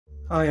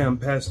Hi, I'm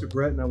Pastor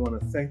Brett, and I want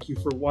to thank you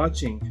for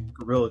watching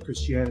Guerrilla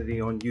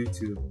Christianity on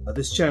YouTube.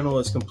 This channel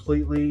is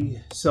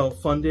completely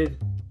self-funded,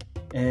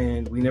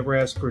 and we never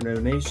ask for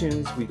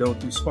donations. We don't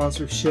do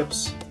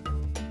sponsorships.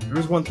 There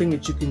is one thing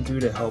that you can do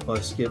to help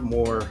us get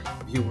more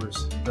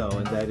viewers, though,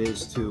 and that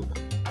is to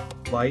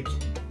like,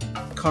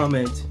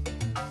 comment,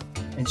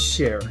 and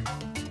share.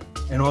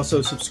 And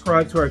also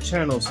subscribe to our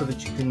channel so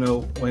that you can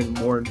know when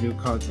more new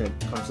content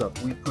comes up.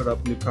 We put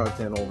up new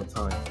content all the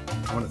time.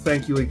 I want to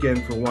thank you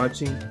again for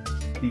watching.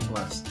 Be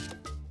blessed.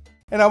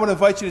 And I would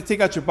invite you to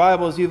take out your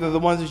Bibles, either the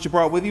ones that you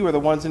brought with you or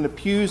the ones in the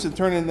pews, and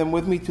turn in them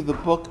with me to the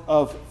book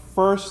of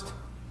 1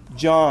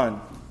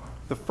 John,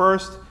 the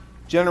first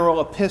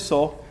general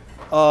epistle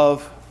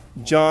of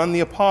John the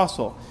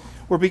Apostle.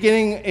 We're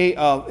beginning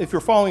if you're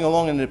following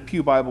along in the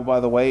Pew Bible, by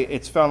the way,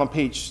 it's found on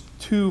page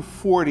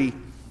 240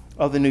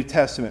 of the New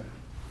Testament.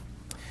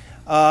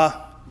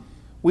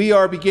 We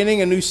are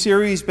beginning a new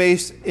series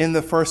based in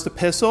the first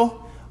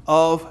epistle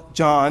of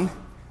John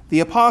the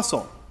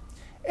Apostle.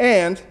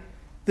 And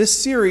this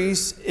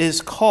series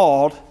is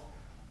called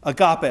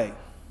Agape,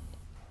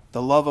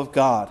 the love of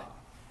God.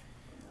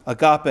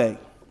 Agape.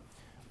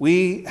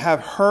 We have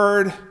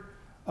heard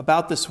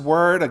about this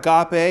word,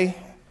 agape,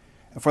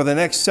 for the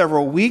next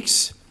several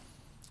weeks.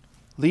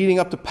 Leading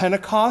up to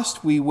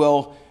Pentecost, we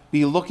will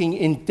be looking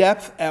in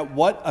depth at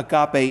what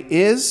agape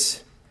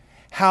is,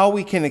 how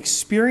we can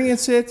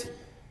experience it,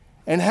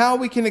 and how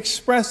we can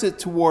express it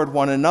toward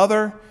one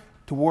another,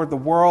 toward the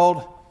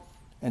world,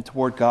 and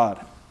toward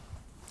God.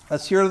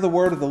 Let's hear the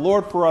word of the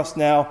Lord for us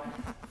now.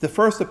 The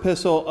first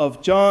epistle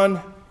of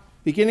John,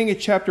 beginning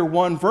at chapter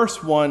 1,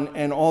 verse 1,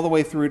 and all the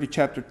way through to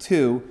chapter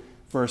 2,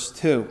 verse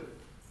 2.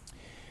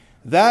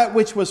 That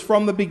which was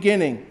from the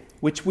beginning,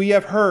 which we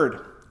have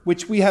heard,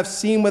 which we have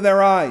seen with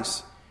our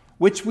eyes,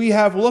 which we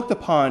have looked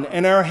upon,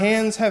 and our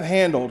hands have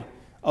handled,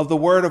 of the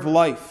word of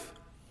life.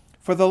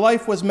 For the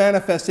life was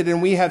manifested, and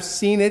we have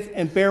seen it,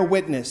 and bear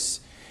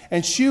witness,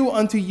 and shew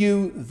unto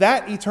you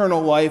that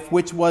eternal life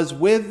which was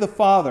with the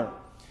Father,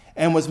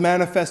 and was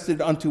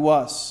manifested unto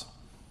us.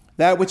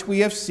 That which we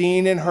have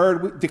seen and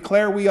heard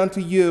declare we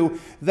unto you,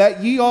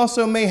 that ye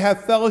also may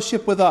have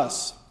fellowship with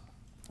us.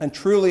 And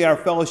truly our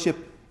fellowship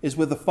is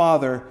with the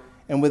Father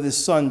and with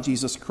his Son,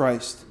 Jesus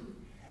Christ.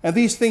 And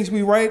these things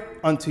we write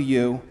unto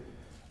you,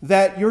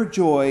 that your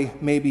joy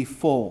may be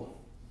full.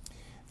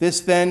 This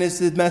then is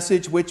the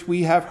message which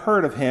we have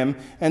heard of him,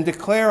 and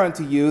declare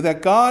unto you,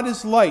 that God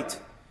is light,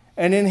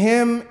 and in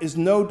him is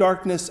no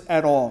darkness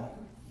at all.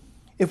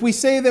 If we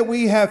say that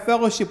we have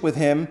fellowship with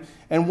him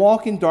and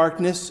walk in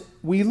darkness,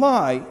 we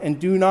lie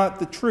and do not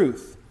the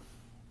truth.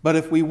 But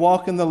if we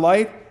walk in the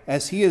light,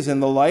 as he is in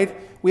the light,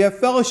 we have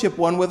fellowship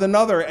one with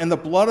another, and the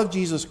blood of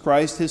Jesus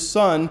Christ, his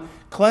Son,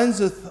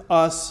 cleanseth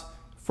us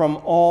from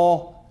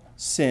all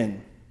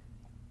sin.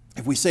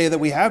 If we say that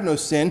we have no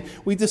sin,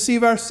 we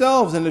deceive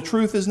ourselves, and the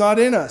truth is not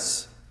in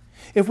us.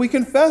 If we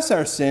confess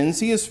our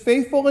sins, he is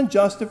faithful and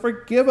just to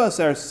forgive us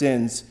our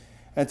sins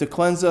and to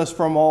cleanse us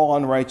from all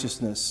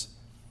unrighteousness.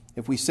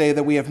 If we say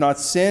that we have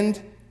not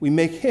sinned, we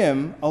make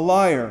him a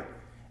liar,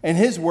 and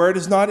his word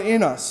is not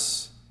in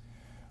us.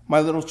 My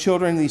little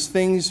children, these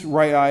things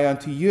write I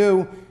unto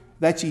you,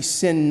 that ye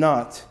sin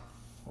not.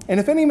 And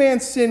if any man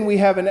sin, we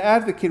have an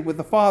advocate with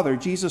the Father,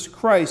 Jesus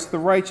Christ the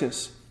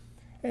righteous.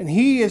 And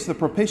he is the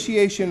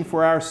propitiation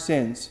for our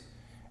sins,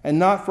 and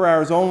not for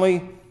ours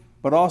only,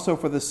 but also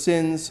for the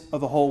sins of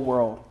the whole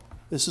world.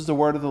 This is the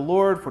word of the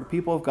Lord for the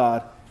people of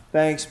God.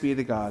 Thanks be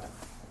to God.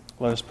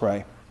 Let us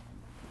pray.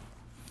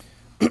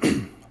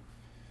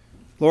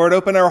 Lord,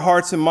 open our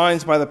hearts and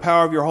minds by the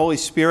power of your Holy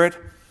Spirit,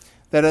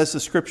 that as the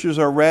scriptures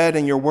are read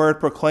and your word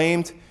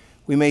proclaimed,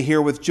 we may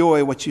hear with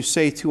joy what you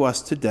say to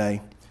us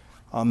today.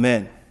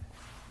 Amen.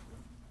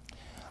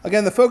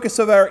 Again, the focus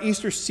of our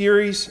Easter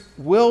series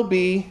will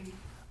be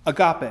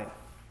agape.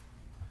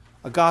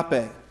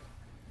 Agape.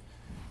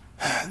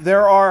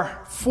 There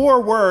are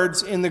 4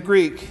 words in the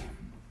Greek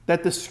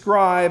that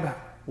describe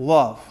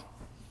love.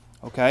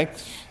 Okay?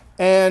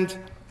 And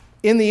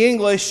in the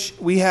English,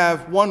 we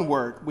have one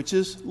word, which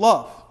is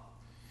love.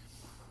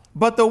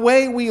 But the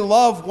way we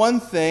love one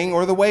thing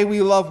or the way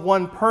we love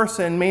one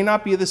person may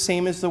not be the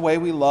same as the way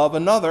we love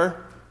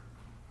another.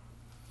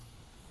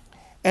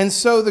 And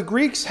so the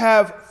Greeks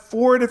have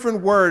 4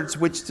 different words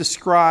which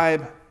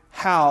describe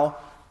how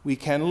we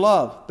can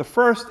love. The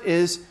first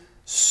is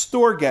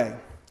storge.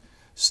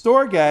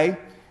 Storge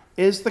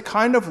is the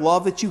kind of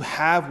love that you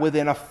have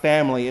within a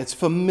family. It's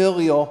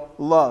familial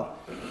love.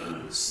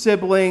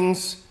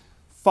 Siblings,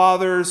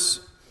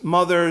 fathers,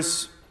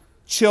 mothers,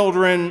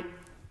 children,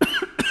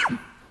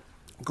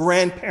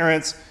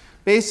 grandparents,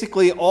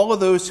 basically all of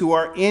those who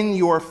are in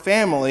your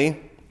family,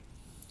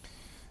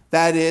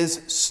 that is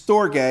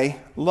storge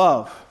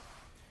love.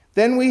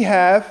 Then we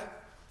have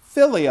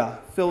philia.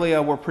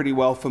 Philia we're pretty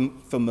well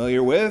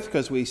familiar with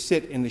because we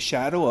sit in the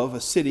shadow of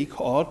a city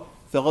called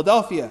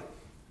Philadelphia,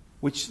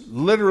 which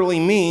literally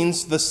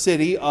means the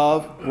city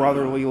of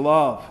brotherly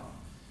love.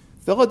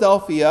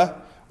 Philadelphia,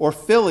 or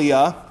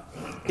philia,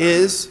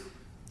 is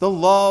the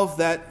love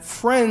that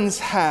friends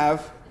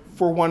have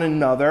for one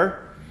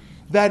another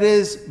that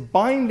is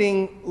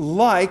binding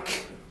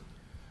like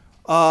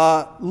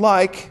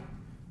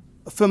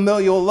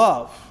familial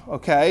love,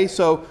 okay?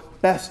 So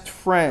best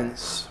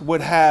friends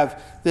would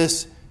have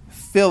this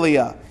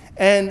philia.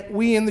 And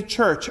we in the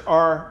church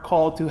are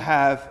called to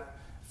have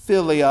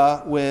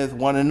philia with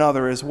one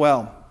another as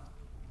well.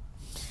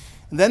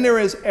 And then there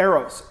is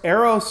eros.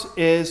 Eros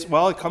is,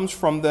 well, it comes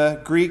from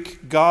the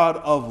Greek god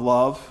of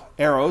love,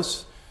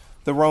 Eros.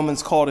 The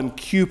Romans called him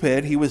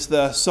Cupid. He was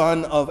the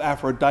son of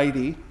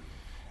Aphrodite.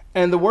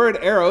 And the word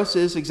eros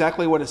is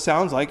exactly what it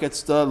sounds like.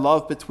 It's the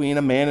love between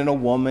a man and a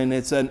woman.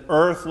 It's an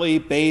earthly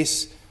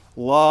base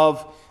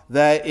love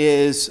that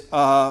is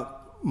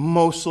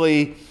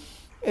mostly,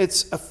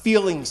 it's a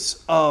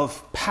feelings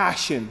of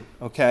passion,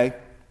 okay?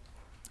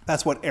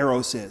 That's what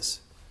eros is.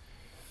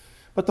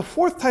 But the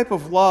fourth type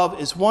of love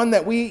is one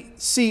that we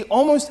see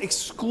almost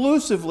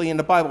exclusively in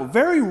the Bible.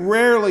 Very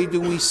rarely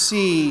do we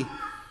see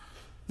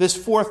this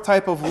fourth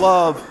type of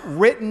love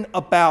written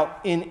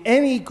about in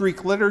any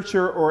Greek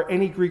literature or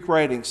any Greek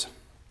writings.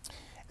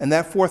 And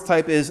that fourth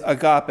type is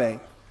agape.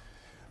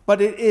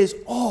 But it is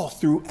all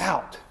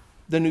throughout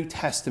the New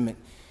Testament.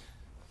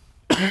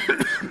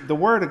 The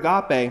word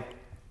agape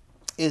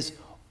is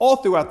all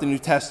throughout the New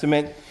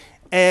Testament,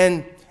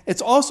 and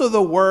it's also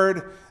the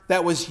word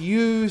that was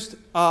used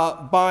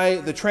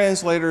by the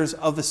translators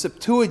of the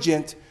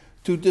Septuagint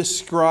to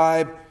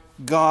describe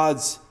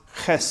God's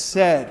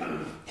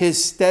chesed,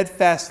 his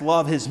steadfast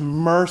love, his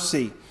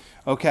mercy,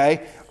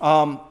 okay?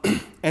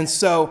 And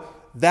so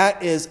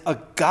that is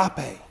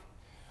agape.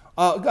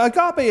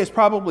 Agape is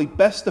probably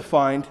best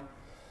defined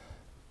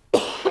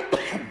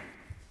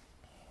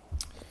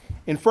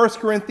in 1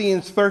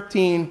 Corinthians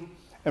 13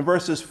 and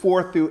verses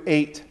 4 through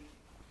 8.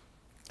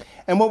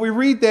 And what we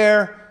read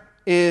there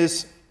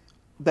is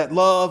that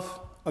love,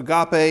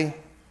 agape,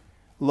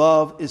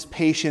 love is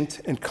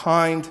patient and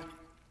kind.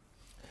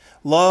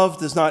 Love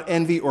does not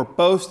envy or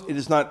boast. It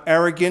is not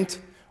arrogant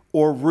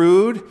or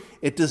rude.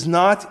 It does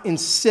not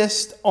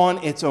insist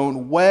on its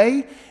own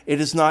way.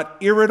 It is not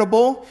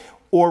irritable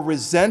or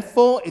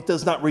resentful. It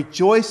does not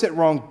rejoice at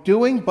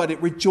wrongdoing, but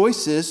it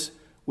rejoices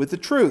with the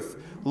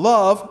truth.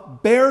 Love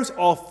bears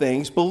all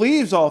things,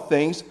 believes all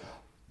things,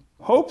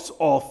 hopes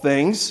all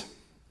things,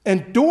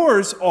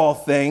 endures all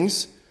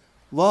things.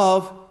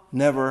 Love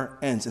never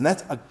ends. And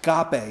that's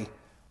agape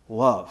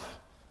love.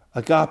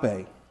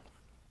 Agape.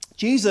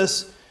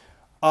 Jesus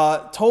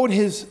told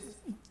his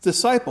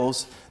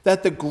disciples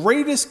that the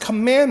greatest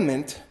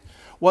commandment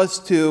was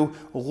to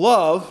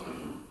love,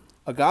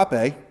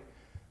 agape,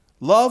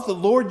 love the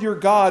Lord your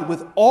God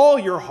with all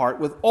your heart,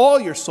 with all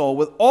your soul,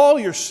 with all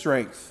your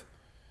strength.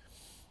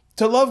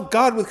 To love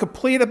God with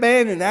complete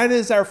abandon, that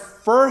is our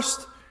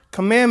first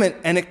commandment,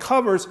 and it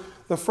covers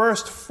the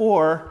first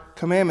 4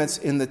 commandments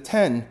in the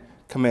 10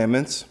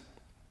 commandments.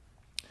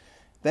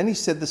 Then he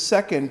said the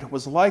second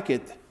was like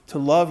it, to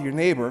love your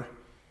neighbor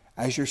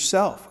as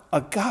yourself.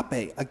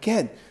 Agape,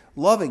 again,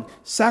 loving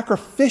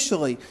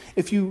sacrificially.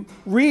 If you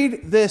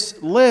read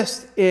this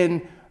list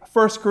in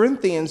 1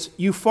 Corinthians,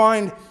 you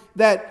find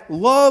that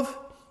love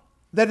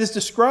that is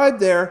described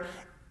there,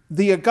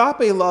 the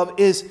agape love,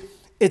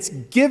 it's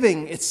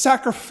giving, it's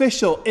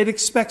sacrificial, it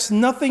expects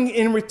nothing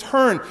in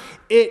return.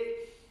 It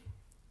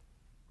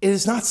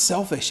is not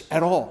selfish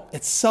at all.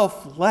 It's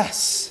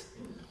selfless.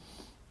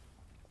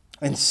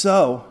 And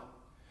so,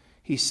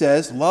 he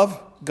says,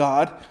 love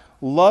God,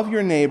 love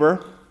your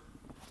neighbor.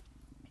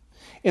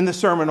 In the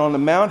Sermon on the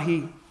Mount,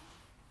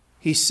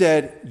 he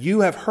said,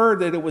 you have heard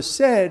that it was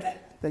said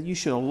that you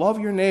should love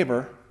your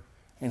neighbor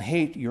and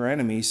hate your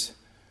enemies.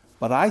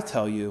 But I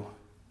tell you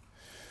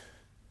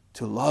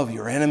to love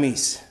your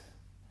enemies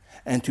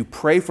and to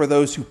pray for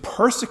those who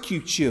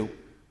persecute you,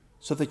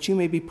 so that you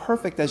may be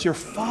perfect as your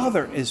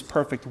Father is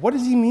perfect. What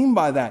does he mean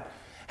by that?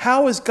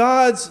 How is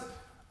God's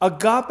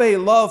agape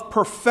love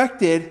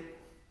perfected?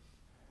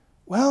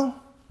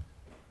 Well,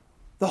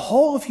 the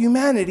whole of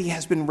humanity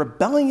has been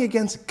rebelling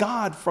against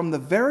God from the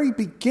very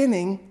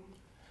beginning,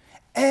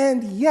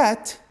 and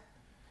yet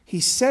he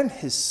sent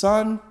his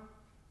Son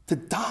to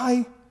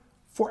die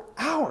for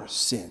our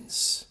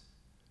sins.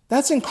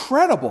 That's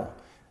incredible.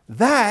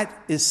 That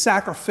is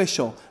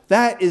sacrificial.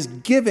 That is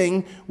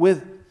giving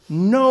with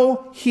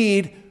no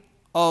heed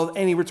of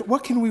any return.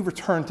 What can we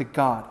return to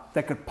God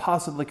that could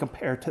possibly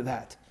compare to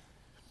that?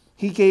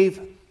 He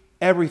gave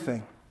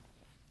everything.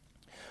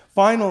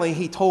 Finally,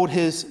 he told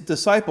his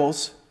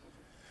disciples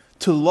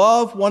to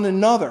love one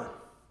another.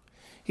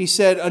 He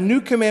said, a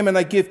new commandment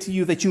I give to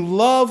you, that you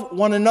love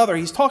one another.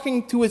 He's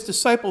talking to his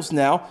disciples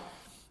now,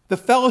 the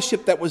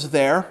fellowship that was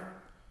there,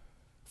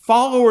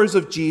 followers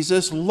of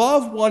Jesus,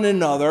 love one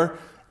another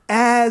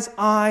as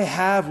I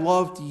have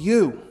loved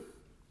you.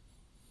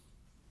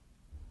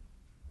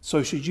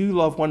 So should you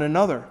love one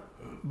another.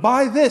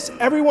 By this,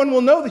 everyone will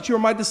know that you are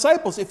my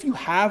disciples if you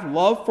have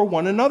love for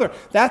one another.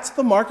 That's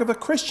the mark of a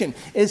Christian,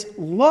 is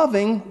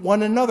loving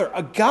one another.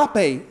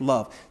 Agape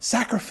love,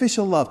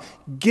 sacrificial love,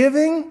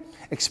 giving,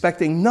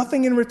 expecting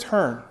nothing in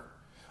return.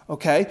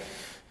 Okay?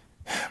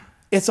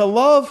 It's a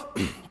love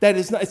that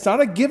is not, it's not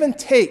a give and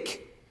take.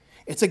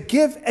 It's a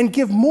give and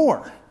give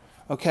more,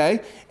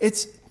 okay?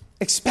 It's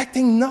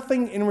expecting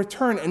nothing in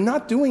return and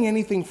not doing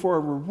anything for a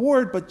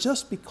reward, but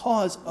just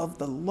because of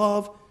the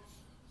love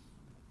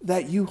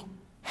that you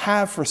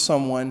have for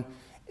someone.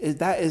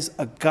 That is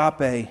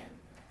agape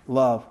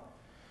love.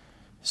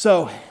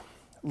 So,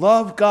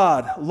 love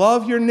God.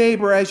 Love your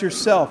neighbor as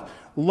yourself.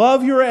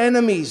 Love your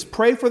enemies.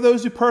 Pray for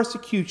those who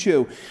persecute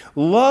you.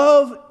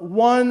 Love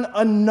one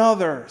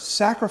another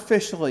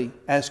sacrificially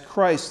as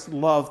Christ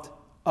loved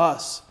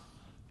us,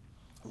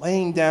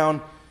 laying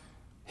down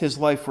his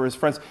life for his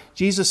friends.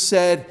 Jesus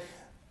said,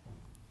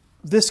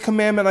 "This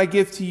commandment I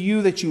give to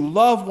you, that you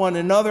love one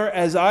another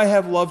as I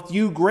have loved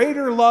you.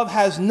 Greater love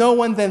has no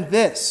one than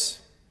this,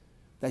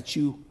 that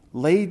you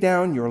lay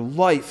down your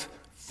life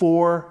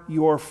for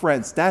your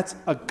friends." That's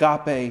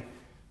agape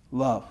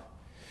love.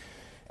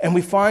 And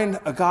we find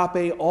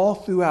agape all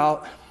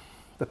throughout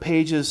the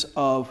pages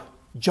of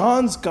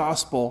John's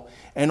gospel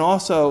and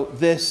also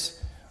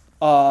this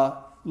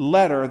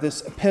letter,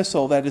 this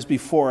epistle that is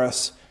before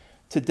us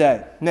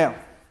today. Now,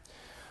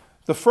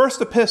 the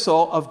first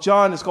epistle of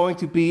John is going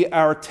to be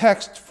our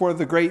text for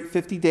the great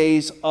 50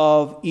 days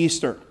of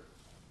Easter.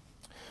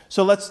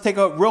 So let's take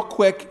a real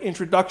quick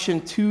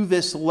introduction to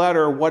this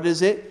letter. What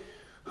is it?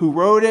 Who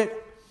wrote it?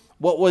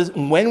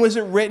 When was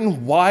it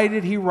written? Why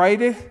did he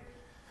write it?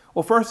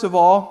 Well, first of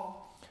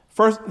all,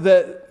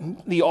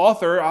 the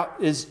author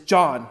is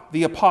John,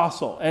 the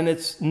apostle, and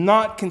it's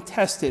not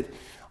contested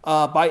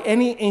by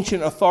any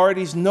ancient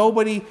authorities.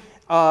 Nobody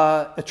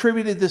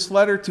attributed this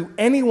letter to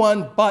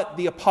anyone but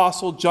the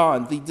apostle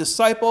John, the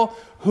disciple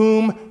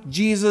whom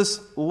Jesus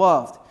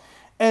loved.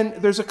 And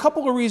there's a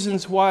couple of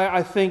reasons why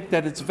I think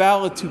that it's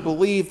valid to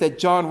believe that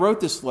John wrote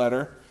this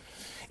letter,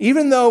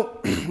 even though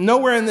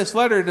nowhere in this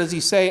letter does he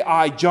say,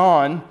 "I,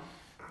 John,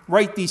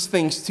 write these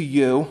things to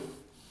you."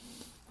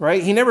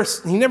 Right? He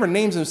never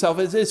names himself.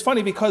 It's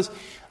funny because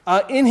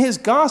in his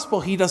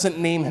gospel, he doesn't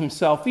name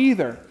himself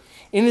either.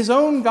 In his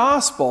own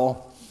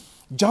gospel,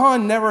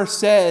 John never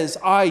says,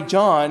 "I,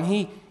 John."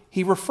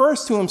 He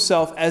refers to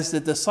himself as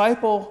the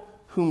disciple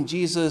whom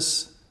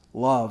Jesus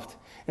loved.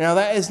 Now,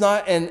 that is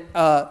not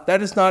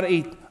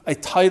a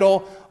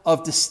title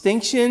of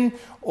distinction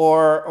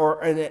or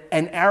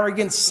an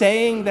arrogant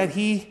saying that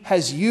he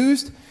has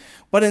used,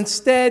 but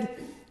instead,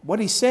 what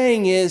he's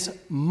saying is,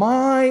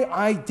 my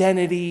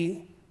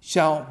identity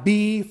shall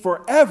be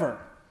forever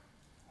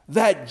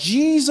that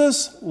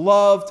Jesus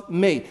loved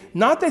me.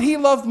 Not that he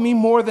loved me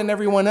more than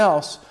everyone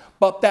else,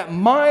 but that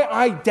my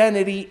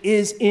identity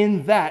is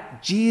in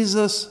that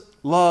Jesus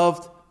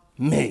loved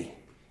me.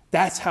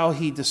 That's how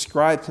he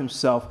described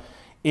himself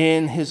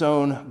in his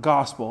own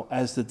gospel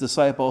as the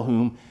disciple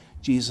whom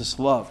Jesus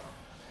loved.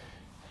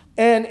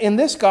 And in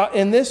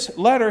this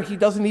letter, he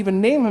doesn't even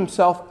name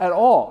himself at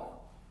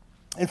all.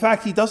 In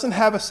fact, he doesn't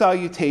have a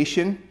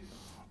salutation.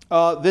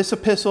 This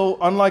epistle,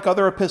 unlike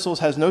other epistles,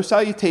 has no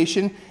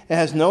salutation. It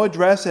has no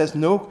address. It has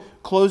no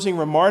closing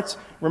remarks.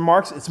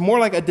 It's more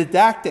like a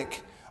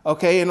didactic.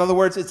 Okay, in other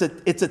words,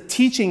 it's a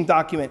teaching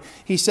document.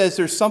 He says,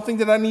 "There's something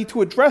that I need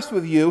to address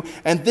with you,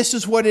 and this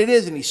is what it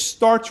is," and he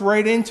starts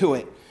right into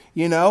it.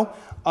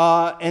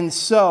 And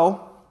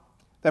so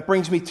that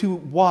brings me to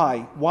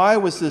why. Why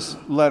was this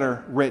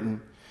letter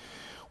written?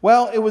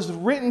 Well, it was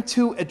written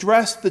to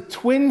address the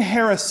twin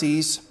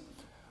heresies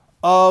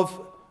of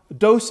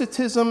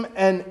Docetism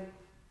and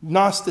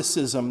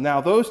Gnosticism.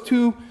 Now, those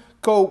two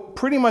go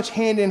pretty much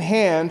hand in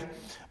hand,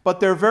 but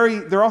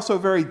they're also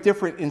very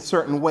different in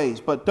certain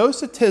ways. But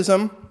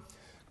Docetism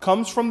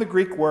comes from the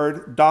Greek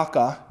word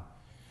doka,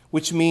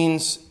 which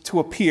means to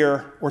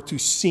appear or to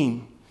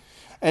seem.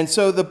 And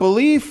so the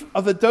belief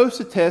of the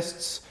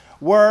Docetists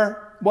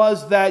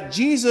was that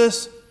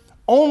Jesus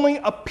only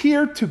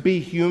appeared to be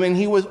human.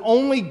 He was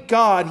only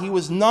God. He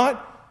was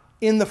not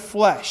in the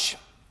flesh.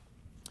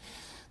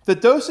 The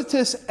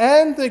Docetists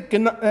and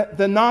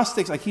the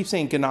Gnostics, I keep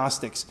saying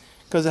Gnostics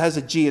because it has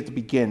a G at the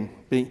beginning.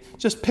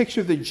 Just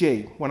picture the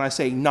G when I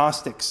say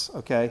Gnostics,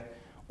 okay?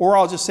 Or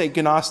I'll just say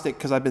Gnostic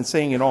because I've been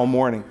saying it all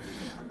morning.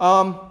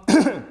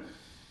 The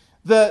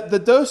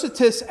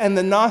Docetists and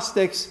the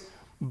Gnostics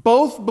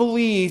both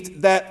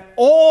believed that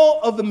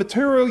all of the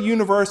material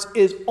universe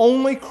is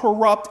only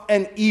corrupt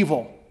and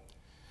evil.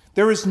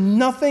 There is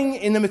nothing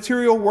in the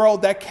material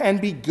world that can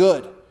be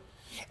good.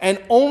 And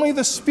only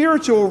the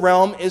spiritual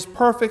realm is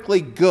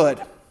perfectly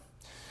good.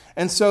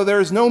 And so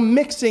there is no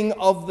mixing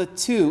of the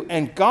two.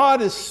 And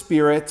God is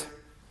spirit.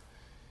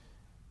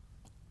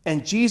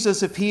 And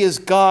Jesus, if he is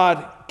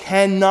God,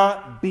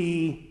 cannot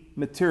be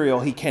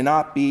material. He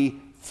cannot be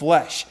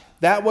flesh.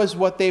 That was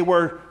what they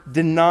were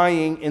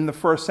denying in the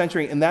first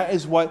century. And that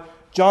is what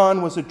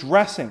John was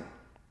addressing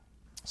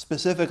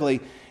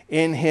specifically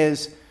in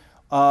his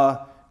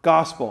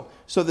gospel.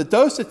 So the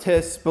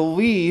Docetists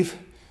believe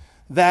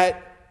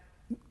that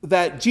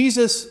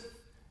Jesus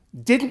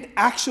didn't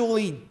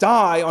actually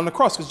die on the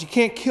cross, because you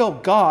can't kill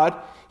God.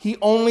 He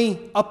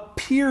only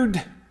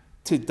appeared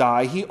to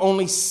die. He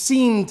only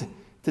seemed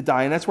to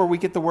die. And that's where we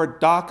get the word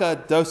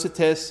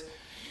Docetis.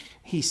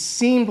 He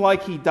seemed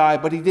like he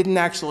died, but he didn't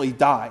actually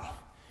die.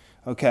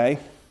 Okay?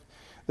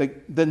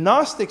 The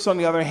Gnostics, on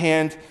the other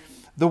hand,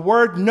 the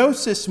word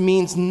gnosis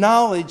means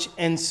knowledge,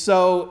 and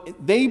so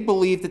they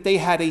believed that they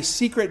had a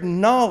secret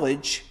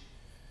knowledge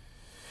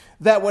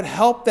that would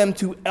help them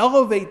to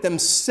elevate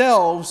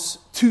themselves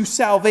to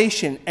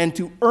salvation and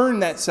to earn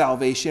that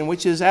salvation,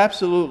 which is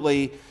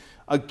absolutely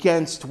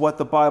against what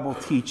the Bible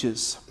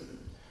teaches.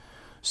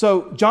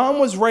 So John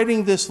was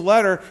writing this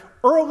letter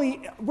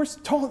early. We're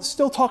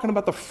still talking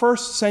about the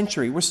first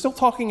century. We're still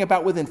talking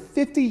about within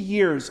 50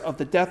 years of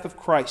the death of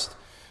Christ.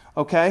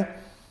 Okay?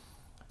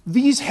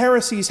 These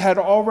heresies had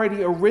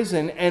already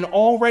arisen, and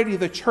already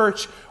the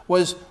church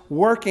was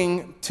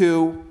working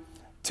to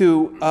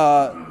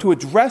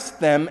address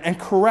them and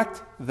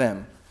correct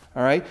them.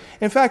 All right?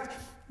 In fact,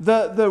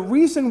 the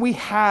reason we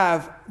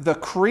have the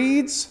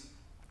creeds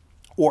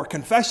or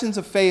confessions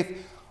of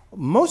faith,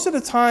 most of the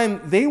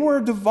time they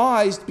were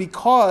devised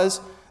because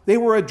they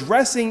were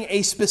addressing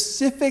a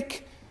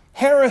specific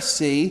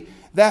heresy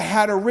that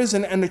had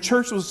arisen, and the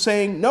church was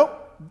saying, nope,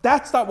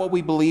 that's not what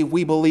we believe.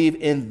 We believe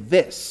in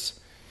this.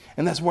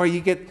 And that's where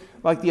you get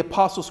like the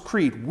Apostles'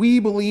 Creed. We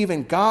believe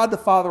in God the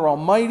Father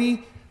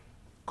Almighty,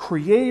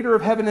 creator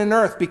of heaven and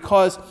earth,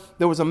 because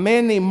there was a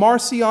man named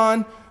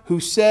Marcion who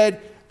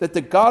said that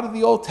the God of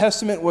the Old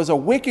Testament was a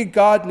wicked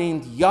God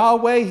named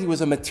Yahweh. He was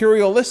a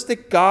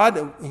materialistic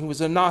God. He was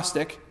a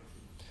Gnostic.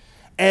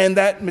 And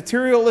that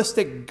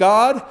materialistic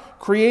God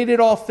created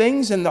all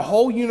things, and the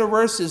whole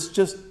universe is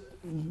just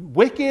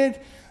wicked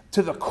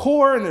to the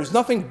core, and there's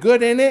nothing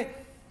good in it.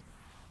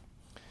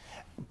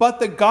 But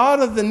the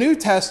God of the New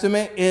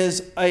Testament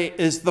is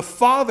the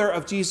Father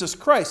of Jesus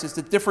Christ. It's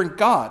a different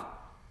God.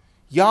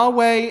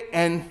 Yahweh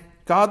and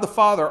God the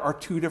Father are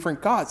two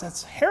different gods.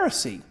 That's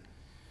heresy.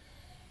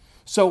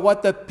 So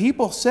what the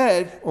people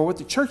said, or what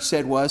the church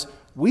said, was,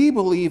 we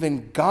believe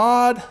in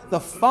God the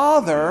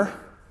Father,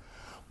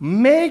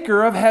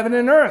 maker of heaven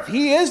and earth.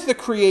 He is the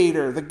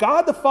creator. The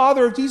God the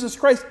Father of Jesus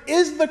Christ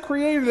is the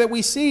creator that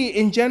we see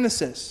in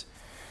Genesis.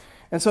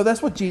 And so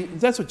that's what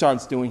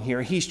John's doing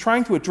here. He's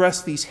trying to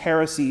address these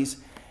heresies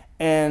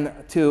and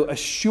to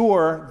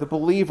assure the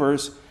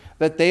believers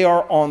that they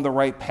are on the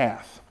right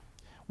path.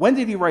 When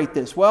did he write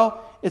this?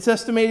 Well, it's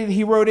estimated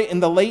he wrote it in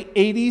the late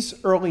 80s,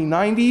 early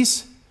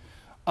 90s.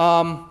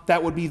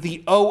 That would be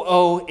the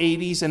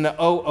 0080s and the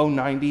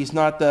 0090s,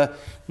 not the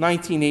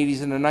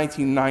 1980s and the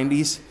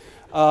 1990s.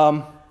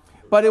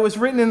 But it was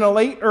written in the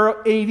late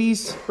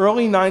 80s,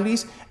 early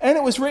 90s, and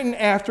it was written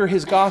after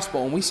his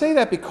gospel. And we say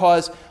that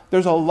because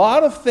there's a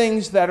lot of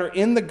things that are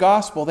in the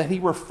gospel that he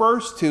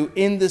refers to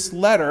in this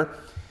letter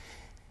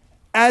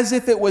as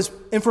if it was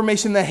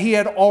information that he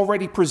had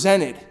already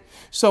presented.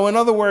 So in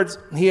other words,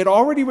 he had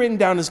already written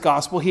down his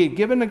gospel. He had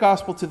given the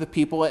gospel to the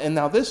people. And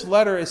now this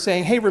letter is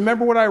saying, hey,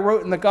 remember what I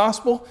wrote in the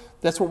gospel?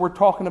 That's what we're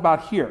talking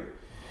about here.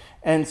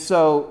 And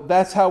so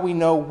that's how we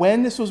know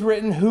when this was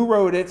written, who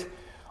wrote it.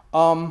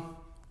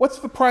 What's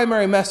the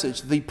primary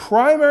message? The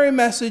primary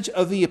message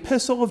of the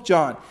epistle of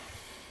John,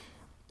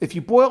 if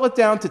you boil it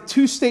down to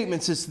two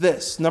statements, is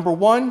this. Number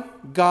one,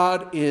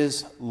 God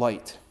is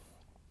light.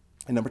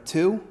 And number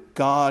two,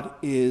 God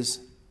is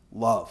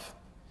love.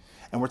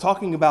 And we're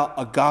talking about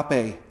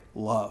agape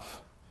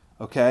love.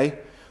 Okay?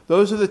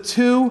 Those are the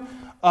two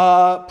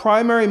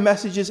primary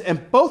messages,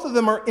 and both of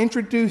them are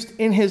introduced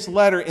in his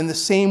letter in the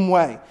same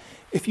way.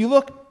 If you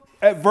look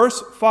at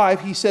verse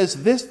 5, he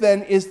says, this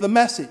then is the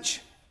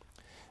message.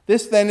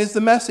 This then is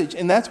the message.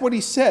 And that's what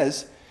he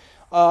says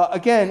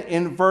again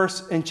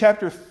in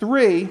chapter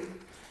 3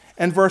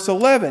 and verse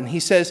 11. He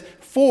says,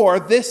 for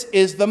this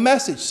is the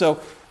message. So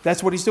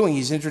that's what he's doing.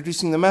 He's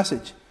introducing the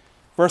message.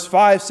 Verse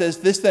 5 says,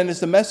 this then is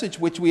the message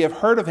which we have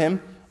heard of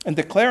him and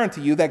declare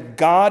unto you, that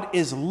God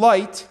is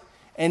light,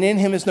 and in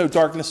him is no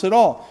darkness at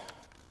all.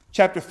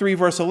 Chapter 3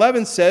 verse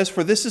 11 says,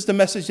 for this is the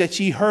message that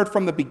ye heard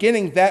from the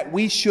beginning, that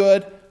we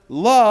should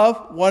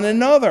love one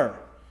another.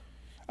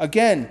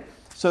 Again,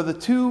 so the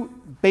two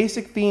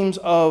basic themes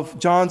of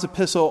John's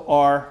epistle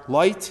are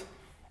light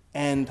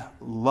and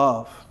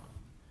love.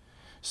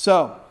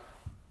 So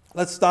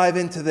let's dive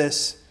into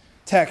this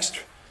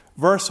text.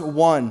 Verse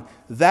 1,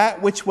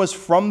 that which was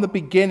from the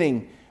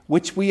beginning,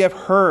 which we have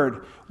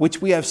heard,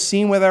 which we have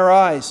seen with our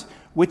eyes,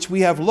 which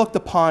we have looked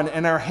upon,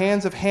 and our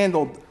hands have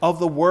handled, of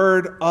the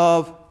word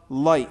of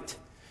light,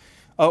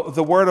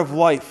 the word of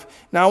life.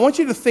 Now I want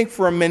you to think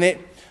for a minute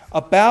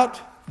about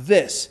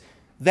this,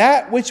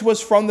 that which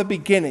was from the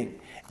beginning.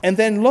 And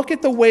then look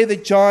at the way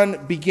that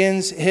John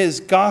begins his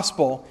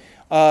gospel.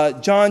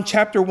 John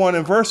chapter 1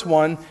 and verse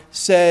 1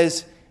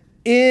 says,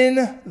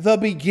 in the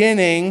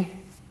beginning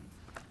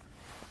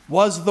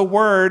was the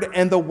Word,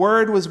 and the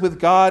Word was with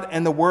God,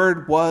 and the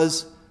Word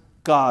was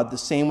God. The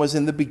same was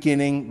in the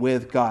beginning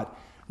with God.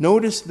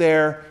 Notice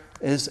there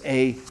is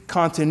a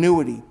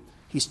continuity.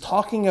 He's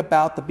talking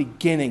about the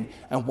beginning,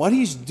 and what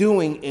he's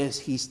doing is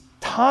he's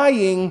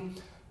tying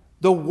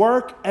the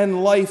work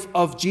and life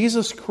of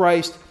Jesus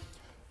Christ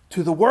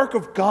to the work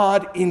of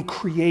God in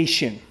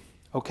creation,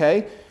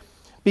 okay?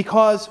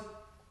 Because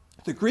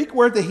the Greek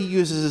word that he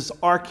uses is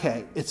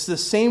arche. It's the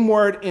same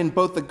word in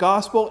both the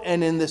gospel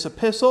and in this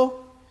epistle.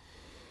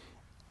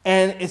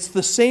 And it's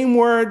the same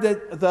word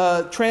that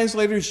the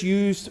translators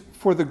used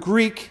for the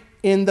Greek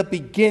in the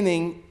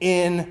beginning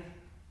in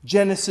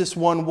Genesis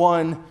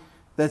 1:1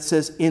 that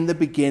says, in the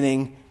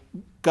beginning,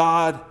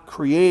 God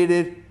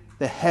created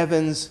the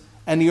heavens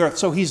and the earth.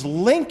 So he's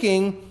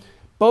linking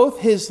both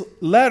his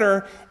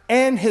letter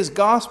and his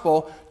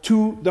gospel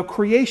to the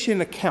creation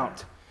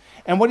account.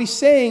 And what he's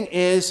saying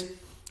is,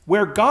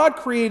 where God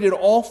created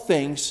all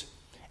things,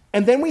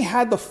 and then we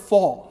had the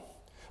fall.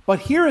 But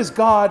here is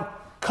God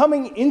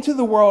coming into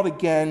the world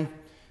again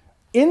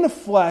in the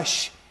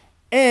flesh,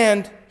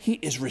 and he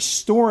is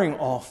restoring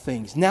all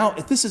things. Now,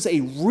 if this is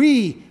a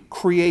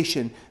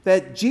recreation,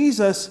 that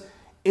Jesus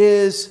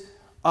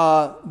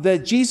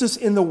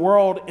in the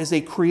world is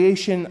a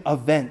creation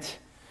event,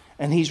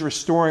 and he's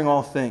restoring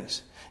all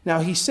things. Now,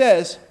 he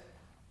says,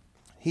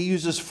 he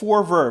uses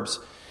 4 verbs: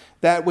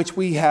 that which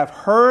we have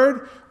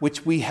heard,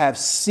 which we have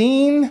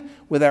seen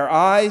with our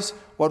eyes,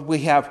 what we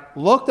have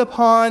looked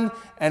upon,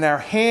 and our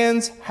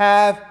hands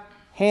have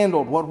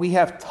handled, what we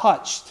have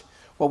touched.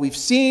 What we've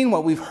seen,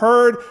 what we've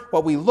heard,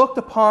 what we looked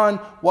upon,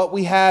 what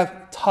we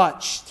have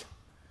touched.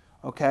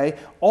 Okay?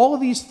 All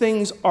of these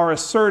things are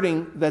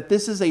asserting that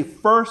this is a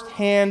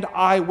first-hand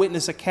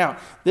eyewitness account.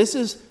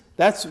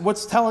 That's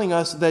what's telling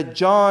us that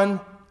John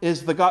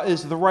is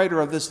the writer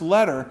of this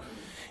letter,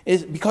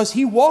 is because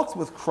he walked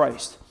with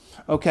Christ.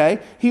 Okay?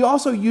 He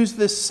also used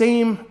this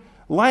same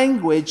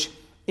language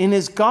in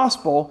his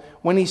gospel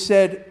when he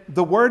said,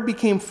 the Word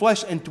became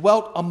flesh and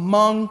dwelt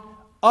among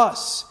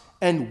us,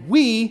 and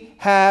we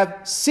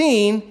have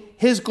seen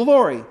his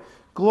glory.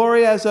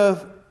 Glory as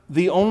of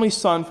the only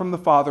Son from the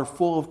Father,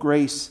 full of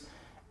grace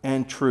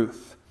and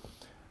truth.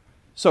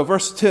 So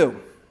verse 2.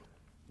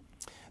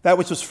 That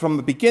which was from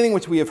the beginning,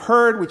 which we have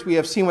heard, which we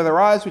have seen with our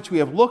eyes, which we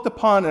have looked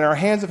upon, and our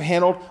hands have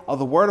handled, of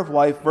the word of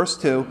life. Verse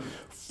 2.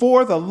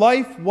 For the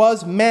life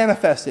was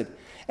manifested,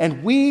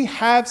 and we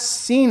have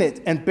seen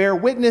it, and bear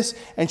witness,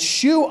 and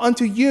shew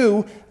unto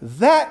you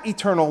that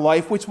eternal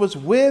life which was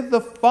with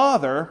the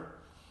Father,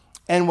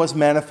 and was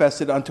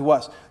manifested unto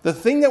us. The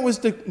thing that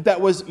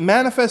was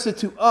manifested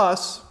to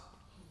us,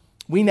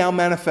 we now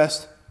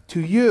manifest to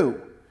you.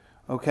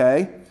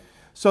 Okay?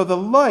 So the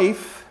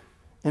life,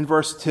 in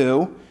verse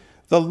 2,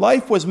 the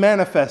life was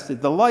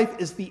manifested. The life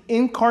is the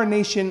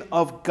incarnation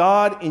of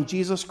God in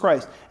Jesus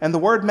Christ. And the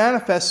word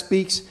manifest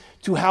speaks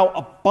to how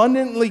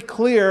abundantly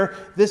clear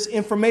this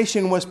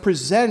information was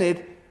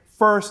presented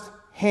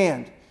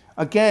firsthand.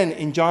 Again,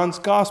 in John's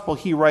gospel,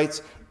 he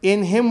writes,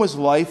 in him was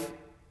life,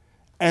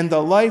 and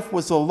the life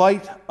was the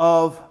light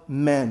of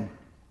men.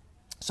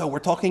 So we're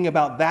talking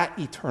about that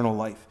eternal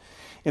life.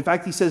 In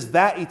fact, he says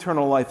that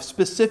eternal life,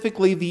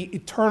 specifically the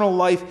eternal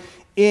life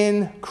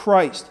in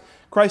Christ.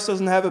 Christ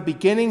doesn't have a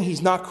beginning.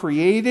 He's not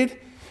created.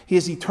 He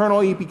is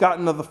eternally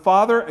begotten of the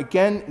Father.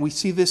 Again, we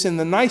see this in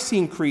the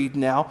Nicene Creed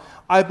now.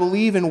 I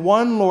believe in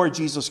one Lord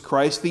Jesus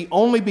Christ, the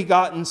only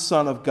begotten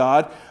Son of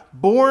God,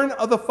 born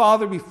of the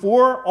Father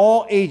before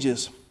all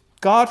ages,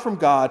 God from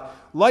God,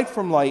 light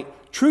from light,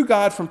 true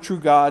God from true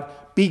God,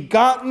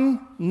 begotten,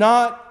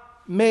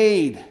 not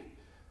made,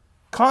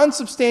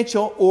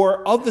 consubstantial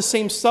or of the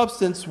same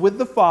substance with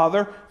the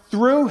Father.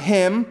 Through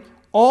him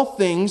all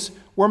things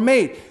were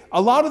made.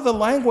 A lot of the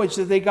language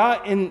that they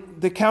got in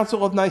the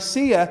Council of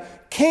Nicaea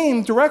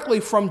came directly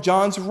from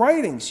John's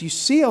writings. You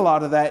see a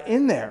lot of that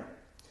in there.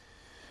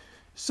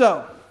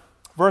 So,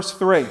 verse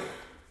 3.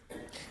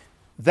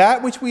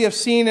 That which we have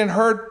seen and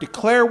heard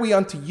declare we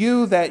unto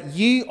you, that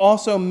ye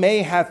also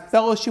may have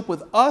fellowship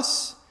with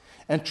us.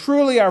 And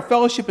truly our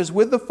fellowship is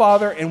with the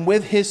Father and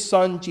with his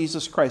Son,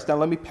 Jesus Christ. Now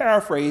let me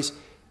paraphrase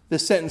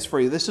this sentence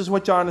for you. This is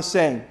what John is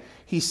saying.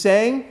 He's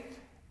saying,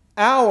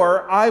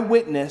 our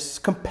eyewitness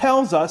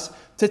compels us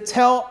to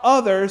tell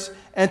others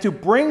and to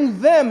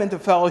bring them into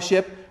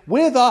fellowship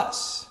with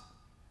us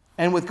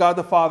and with God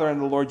the Father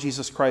and the Lord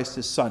Jesus Christ,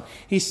 his Son.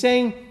 He's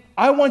saying,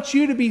 I want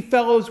you to be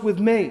fellows with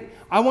me.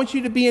 I want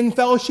you to be in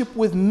fellowship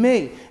with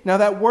me. Now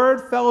that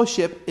word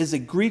fellowship is a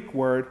Greek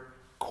word,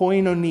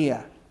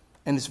 koinonia.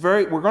 And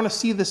we're going to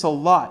see this a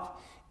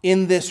lot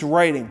in this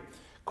writing.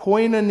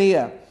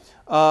 Koinonia.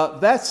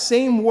 That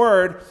same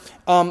word,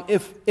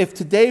 if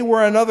today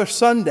were another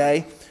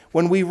Sunday,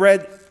 when we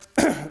read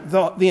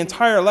the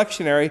entire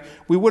lectionary,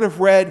 we would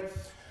have read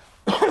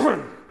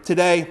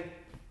today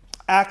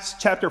Acts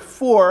chapter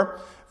 4,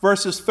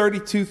 verses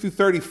 32 through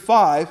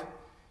 35,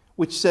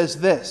 which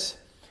says this,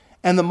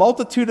 and the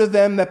multitude of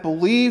them that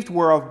believed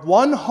were of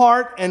one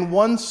heart and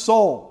one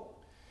soul.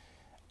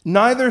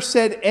 Neither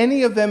said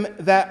any of them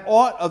that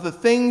aught of the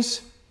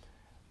things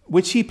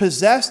which he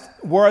possessed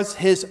was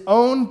his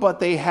own,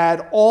 but they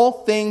had all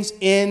things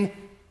in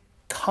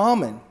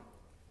common.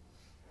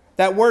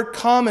 That word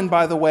common,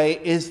 by the way,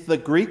 is the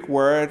Greek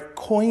word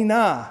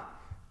koina,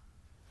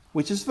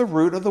 which is the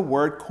root of the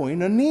word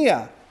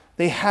koinonia.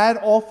 They had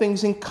all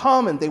things in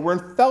common. They were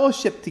in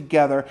fellowship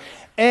together.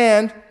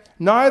 And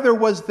neither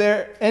was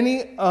there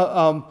any...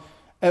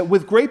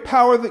 with great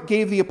power that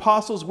gave the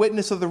apostles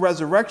witness of the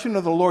resurrection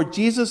of the Lord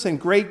Jesus, and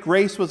great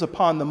grace was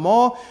upon them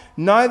all.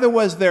 Neither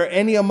was there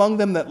any among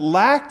them that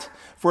lacked,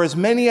 For as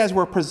many as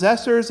were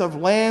possessors of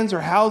lands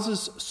or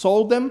houses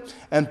sold them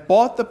and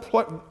brought the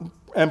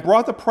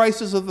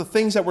prices of the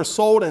things that were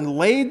sold and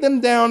laid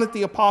them down at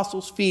the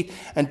apostles' feet,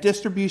 and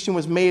distribution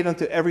was made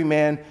unto every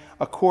man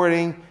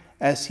according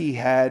as he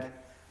had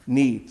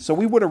need. So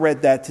we would have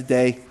read that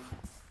today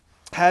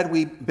had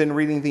we been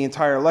reading the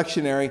entire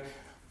lectionary.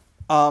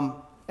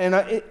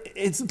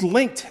 It's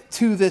linked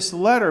to this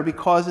letter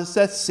because it's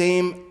that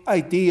same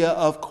idea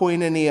of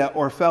koinonia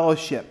or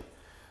fellowship.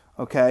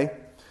 Okay?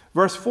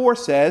 Verse 4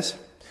 says,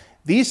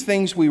 "These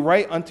things we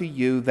write unto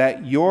you,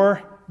 that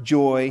your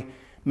joy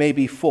may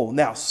be full."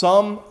 Now,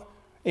 some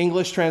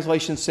English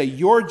translations say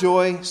your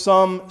joy,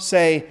 some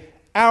say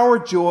our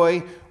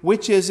joy.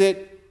 Which is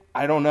it?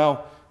 I don't know.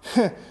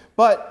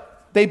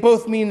 But they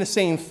both mean the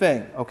same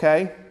thing,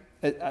 okay?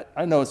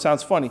 I know it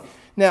sounds funny.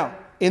 Now,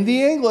 in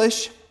the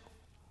English,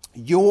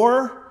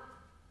 your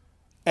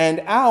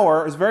and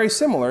our is very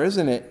similar,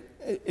 isn't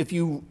it? If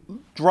you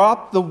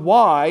drop the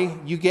Y,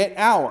 you get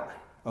our.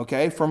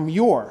 Okay, from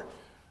your,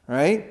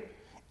 right?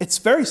 It's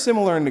very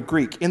similar in the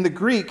Greek. In the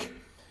Greek,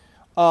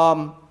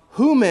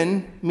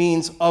 human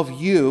means of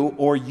you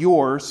or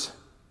yours,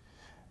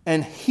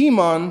 and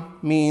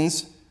hemon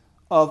means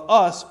of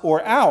us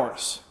or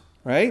ours,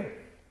 right?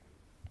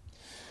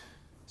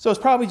 So it's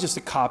probably just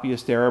a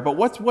copyist error, but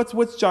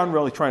what's John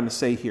really trying to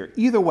say here?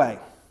 Either way,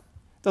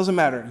 doesn't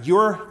matter.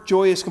 Your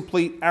joy is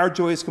complete, our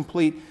joy is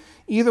complete.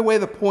 Either way,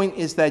 the point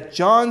is that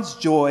John's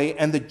joy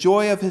and the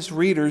joy of his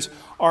readers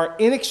are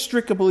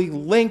inextricably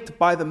linked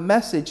by the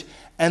message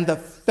and the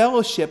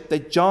fellowship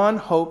that John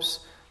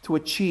hopes to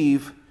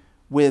achieve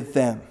with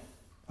them.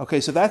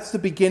 Okay, so that's the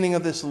beginning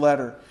of this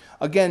letter.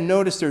 Again,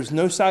 notice there's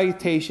no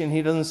salutation.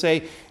 He doesn't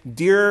say,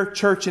 "Dear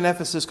church in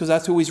Ephesus," because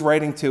that's who he's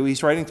writing to.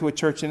 He's writing to a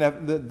church in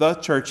the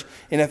church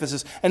in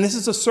Ephesus. And this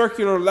is a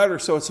circular letter,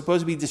 so it's supposed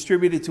to be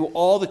distributed to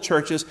all the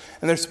churches,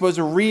 and they're supposed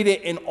to read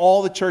it in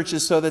all the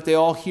churches so that they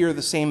all hear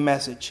the same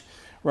message,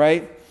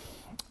 right?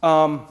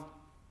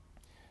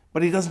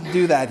 But he doesn't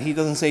do that. He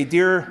doesn't say,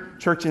 "Dear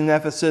church in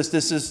Ephesus,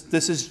 this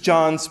is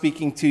John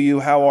speaking to you.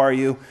 How are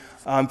you?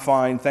 I'm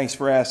fine. Thanks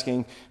for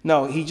asking."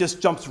 No, he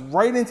just jumps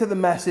right into the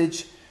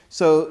message.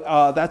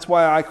 So that's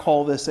why I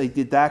call this a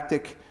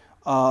didactic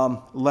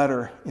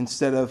letter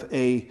instead of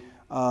a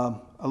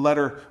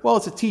letter. Well,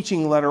 it's a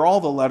teaching letter. All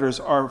the letters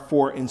are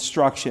for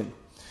instruction.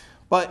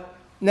 But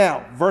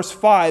now, verse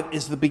 5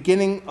 is the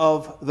beginning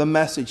of the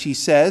message. He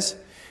says,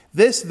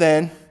 "This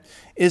then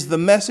is the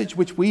message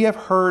which we have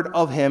heard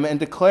of him and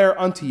declare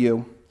unto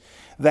you,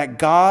 that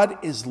God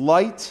is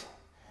light,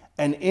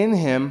 and in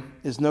him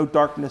is no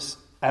darkness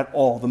at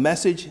all." The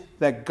message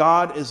that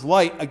God is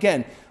light,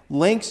 again,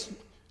 links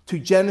to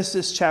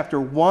Genesis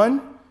chapter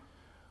 1,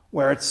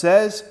 where it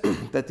says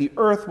that the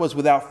earth was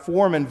without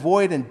form and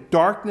void, and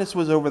darkness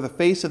was over the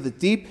face of the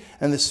deep,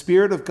 and the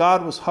Spirit of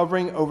God was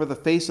hovering over the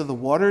face of the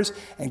waters.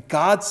 And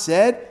God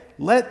said,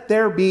 "Let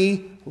there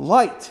be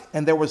light."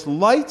 And there was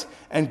light,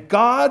 and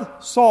God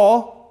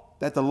saw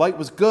that the light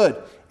was good.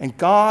 And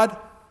God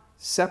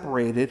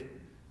separated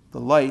the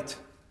light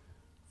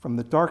from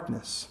the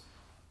darkness.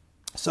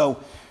 So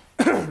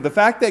the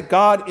fact that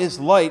God is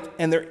light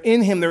and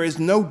in him there is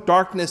no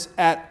darkness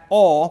at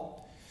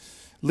all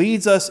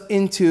leads us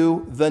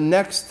into the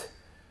next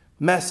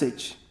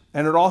message.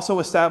 And it also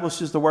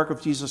establishes the work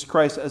of Jesus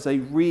Christ as a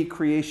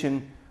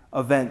recreation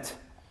event.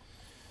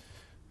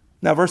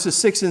 Now, verses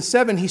 6 and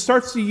 7, he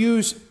starts to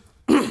use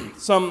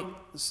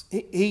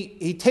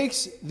he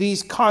takes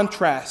these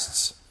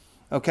contrasts,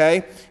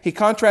 okay? He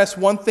contrasts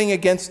one thing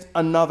against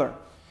another.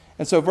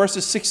 And so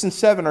verses 6 and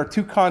 7 are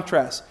two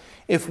contrasts.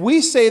 "If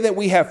we say that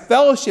we have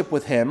fellowship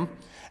with him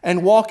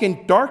and walk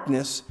in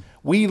darkness,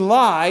 we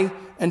lie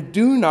and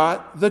do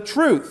not the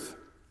truth.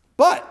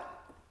 But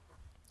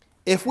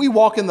if we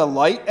walk in the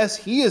light as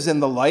he is in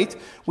the light,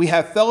 we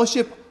have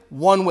fellowship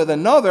one with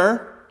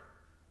another,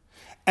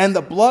 and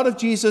the blood of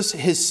Jesus,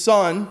 his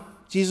Son,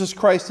 Jesus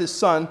Christ, his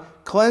Son,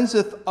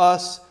 cleanseth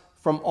us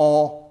from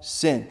all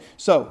sin."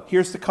 So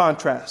here's the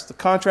contrast. The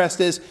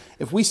contrast is,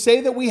 if we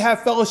say that we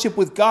have fellowship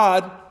with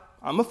God,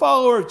 I'm a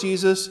follower of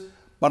Jesus,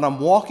 but I'm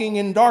walking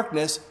in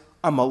darkness,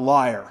 I'm a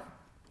liar.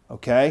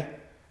 Okay?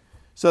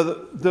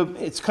 So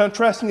it's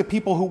contrasting the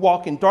people who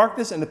walk in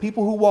darkness and the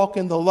people who walk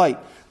in the light.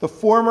 The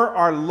former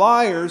are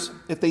liars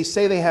if they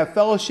say they have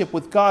fellowship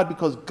with God,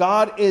 because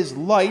God is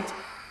light,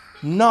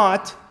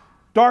 not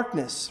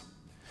darkness.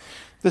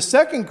 The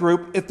second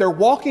group, if they're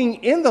walking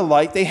in the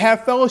light, they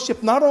have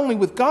fellowship not only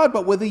with God,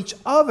 but with each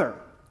other.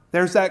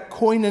 There's that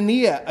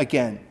koinonia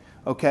again.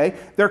 Okay?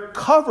 They're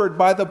covered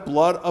by the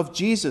blood of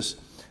Jesus.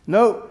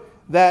 Note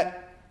that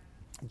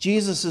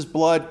Jesus'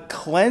 blood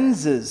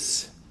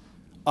cleanses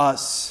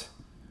us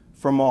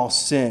from all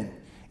sin.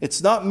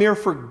 It's not mere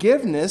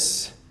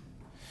forgiveness,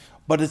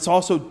 but it's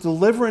also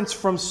deliverance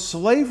from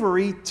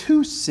slavery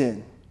to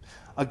sin.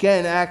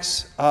 Again,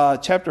 Acts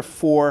chapter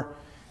 4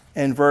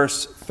 and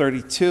verse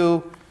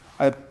 32.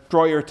 I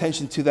draw your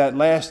attention to that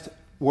last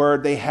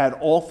word. They had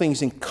all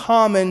things in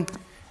common,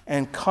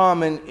 and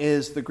common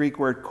is the Greek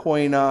word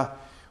koina,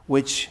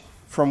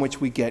 from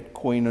which we get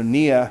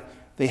koinonia.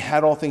 They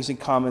had all things in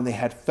common. They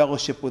had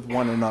fellowship with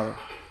one another.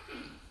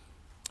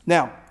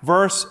 Now,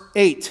 verse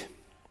 8.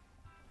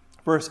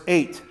 Verse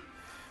 8.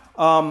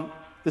 The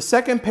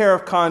second pair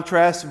of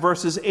contrasts,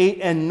 verses 8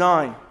 and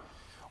 9,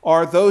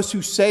 are those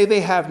who say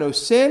they have no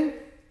sin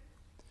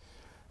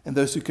and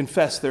those who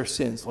confess their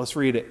sins. Let's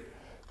read it.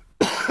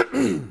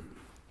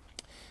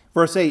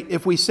 Verse 8,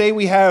 if we say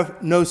we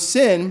have no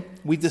sin,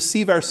 we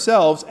deceive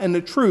ourselves, and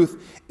the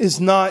truth is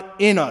not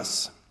in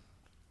us.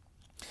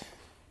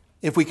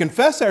 If we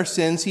confess our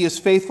sins, he is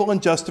faithful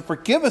and just to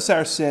forgive us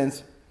our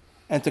sins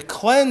and to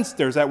cleanse,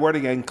 there's that word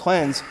again,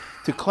 cleanse,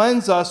 to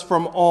cleanse us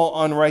from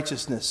all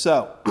unrighteousness.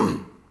 So,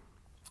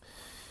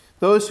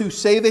 those who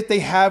say that they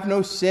have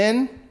no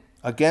sin,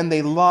 again,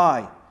 they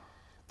lie.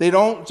 They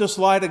don't just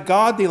lie to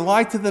God, they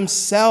lie to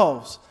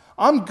themselves.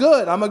 I'm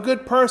good. I'm a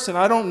good person.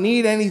 I don't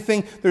need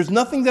anything. There's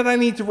nothing that I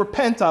need to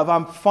repent of.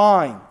 I'm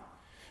fine.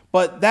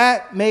 But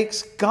that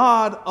makes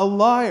God a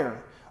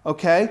liar,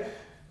 okay?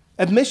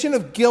 Admission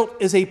of guilt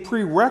is a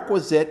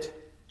prerequisite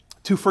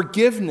to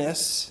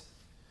forgiveness,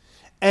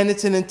 and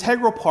it's an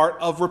integral part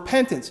of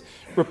repentance.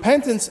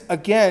 Repentance,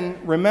 again,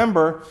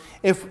 remember,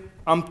 if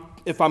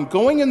I'm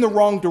going in the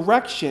wrong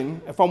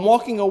direction, if I'm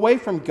walking away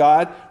from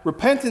God,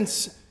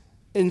 repentance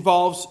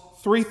involves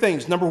three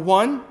things. Number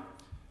one,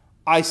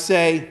 I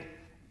say,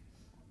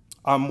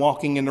 I'm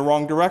walking in the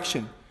wrong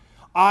direction.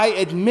 I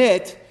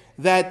admit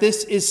that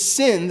this is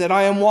sin that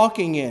I am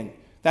walking in.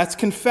 That's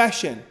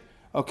confession.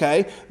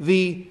 Okay?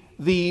 The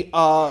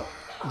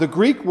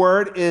Greek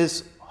word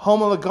is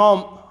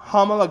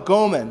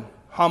homologomen.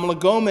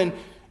 Homologomen,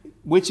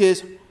 which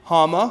is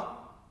homa,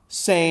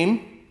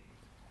 same,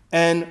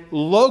 and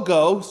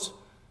logos,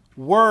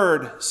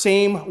 word,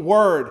 same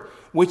word,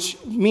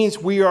 which means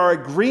we are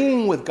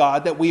agreeing with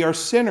God that we are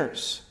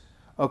sinners.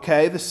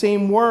 Okay? The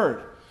same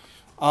word.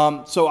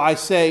 So I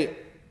say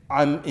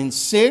I'm in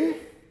sin.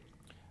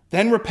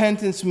 Then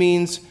repentance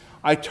means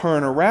I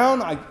turn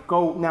around. I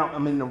go, now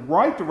I'm in the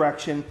right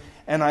direction,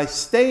 and I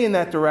stay in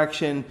that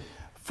direction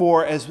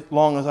for as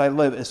long as I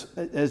live,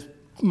 as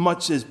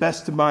much as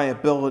best to my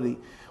ability.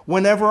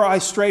 Whenever I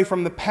stray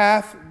from the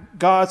path,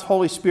 God's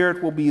Holy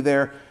Spirit will be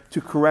there to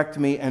correct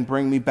me and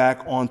bring me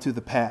back onto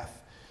the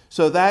path.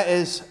 So that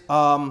is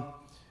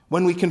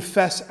when we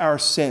confess our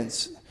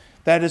sins.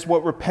 That is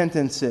what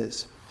repentance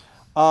is.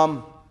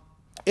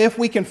 If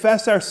we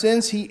confess our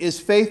sins, he is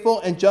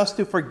faithful and just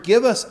to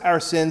forgive us our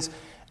sins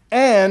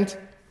and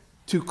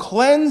to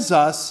cleanse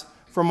us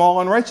from all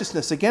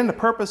unrighteousness. Again, the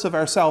purpose of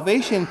our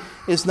salvation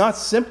is not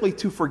simply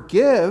to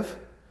forgive,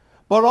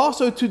 but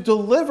also to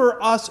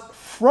deliver us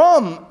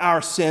from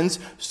our sins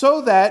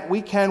so that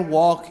we can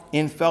walk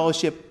in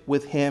fellowship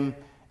with him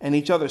and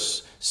each other.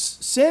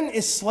 Sin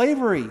is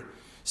slavery.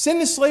 Sin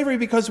is slavery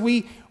because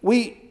we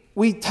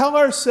tell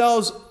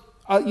ourselves,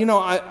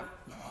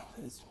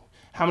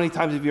 how many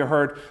times have you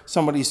heard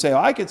somebody say,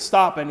 I could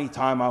stop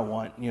anytime I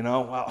want,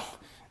 Well,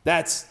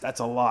 that's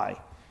a lie.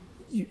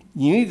 You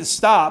need to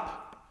stop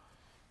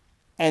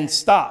and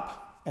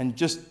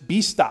just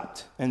be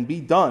stopped and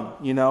be done.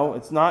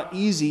 It's not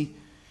easy,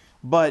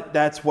 but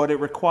that's what it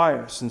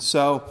requires. And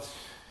so,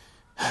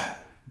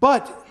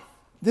 but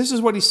this is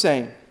what he's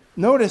saying.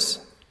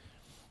 Notice,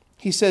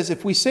 he says,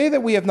 if we say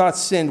that we have not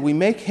sinned, we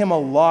make him a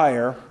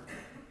liar,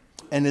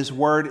 and his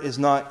word is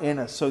not in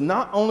us. So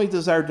not only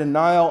does our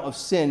denial of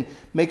sin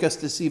make us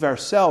deceive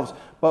ourselves,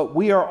 but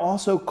we are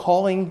also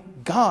calling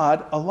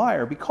God a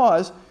liar,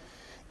 because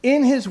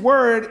in his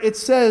word it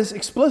says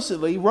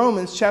explicitly,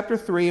 Romans chapter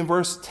 3 and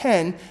verse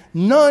 10,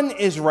 none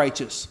is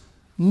righteous.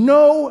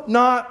 No,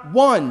 not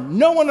one.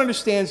 No one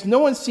understands. No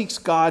one seeks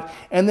God.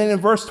 And then in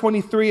verse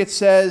 23 it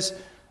says,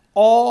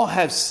 all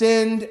have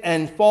sinned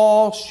and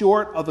fall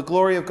short of the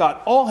glory of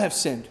God. All have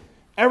sinned.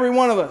 Every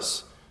one of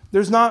us.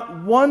 There's not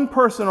one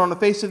person on the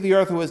face of the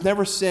earth who has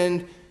never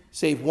sinned,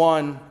 save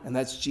one, and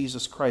that's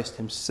Jesus Christ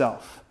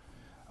himself.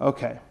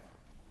 Okay.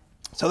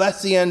 So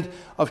that's the end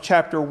of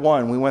chapter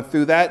 1. We went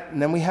through that,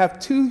 and then we have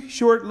two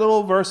short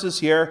little verses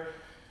here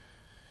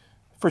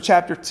for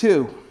chapter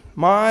 2.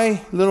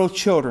 My little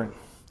children,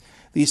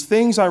 these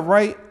things I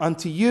write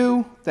unto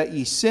you, that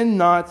ye sin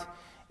not.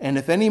 And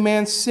if any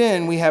man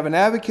sin, we have an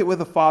advocate with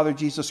the Father,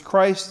 Jesus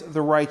Christ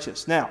the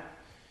righteous. Now,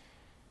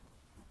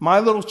 my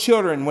little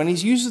children, when he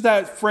uses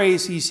that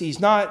phrase,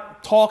 he's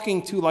not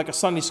talking to like a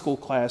Sunday school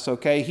class,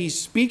 okay? He's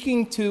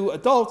speaking to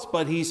adults,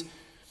 but he's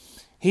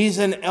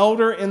an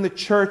elder in the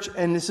church,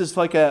 and this is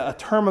like a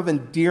term of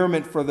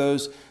endearment for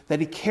those that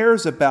he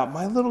cares about.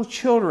 My little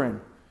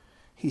children,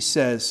 he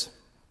says,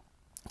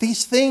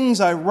 these things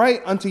I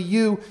write unto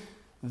you,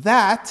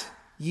 that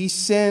ye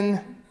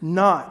sin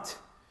not.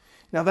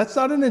 Now, that's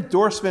not an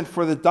endorsement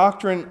for the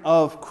doctrine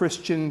of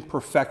Christian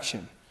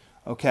perfection,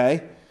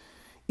 okay?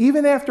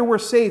 Even after we're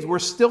saved, we're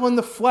still in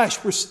the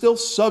flesh. We're still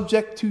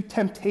subject to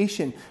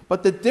temptation.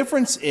 But the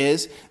difference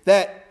is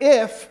that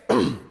if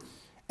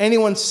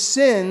anyone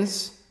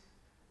sins,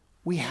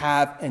 we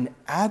have an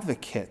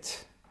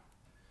advocate.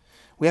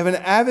 We have an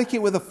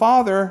advocate with the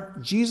Father,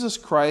 Jesus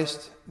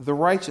Christ, the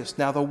righteous.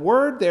 Now, the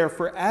word there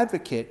for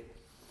advocate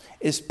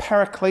is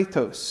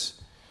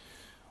parakletos,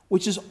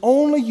 which is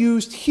only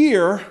used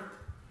here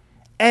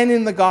and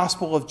in the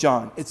Gospel of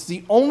John. It's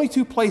the only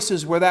two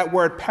places where that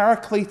word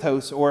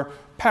parakletos or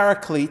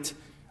paraclete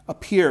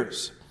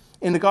appears.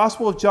 In the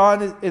Gospel of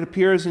John, it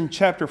appears in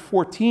chapter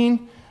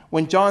 14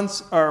 when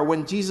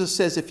Jesus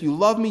says, "If you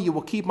love me, you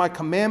will keep my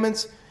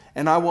commandments,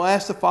 and I will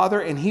ask the Father,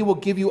 and he will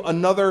give you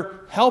another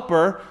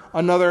helper,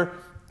 another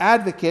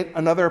advocate,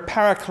 another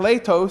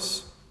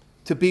parakletos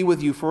to be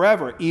with you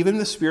forever, even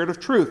the Spirit of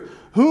truth,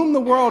 whom the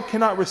world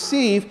cannot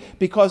receive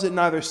because it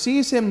neither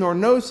sees him nor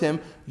knows him.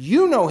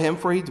 You know him,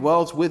 for he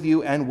dwells with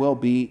you and will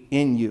be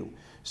in you."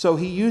 So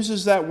he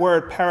uses that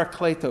word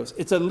parakletos.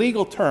 It's a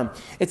legal term.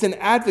 It's an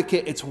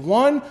advocate. It's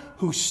one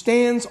who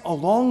stands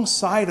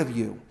alongside of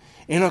you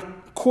in a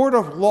court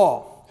of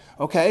law.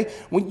 Okay?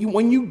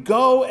 When you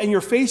go and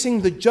you're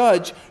facing the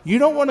judge, you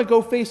don't want to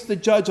go face the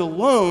judge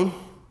alone.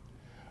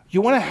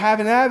 You want to have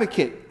an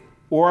advocate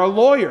or a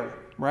lawyer,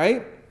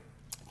 right?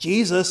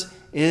 Jesus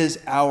is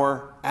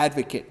our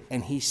advocate,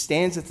 and he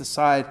stands at the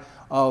side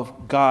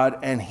of God,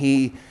 and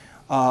he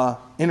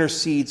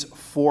intercedes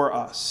for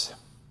us.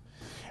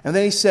 And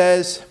then he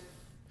says,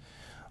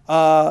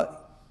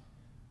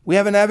 we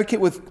have an advocate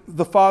with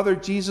the Father,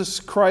 Jesus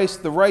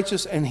Christ, the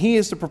righteous, and he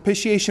is the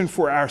propitiation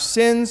for our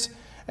sins,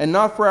 and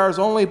not for ours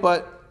only,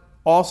 but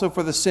also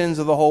for the sins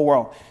of the whole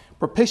world.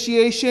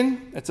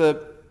 Propitiation, it's a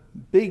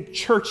big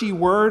churchy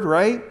word,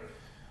 right?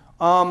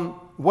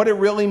 What it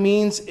really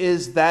means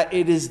is that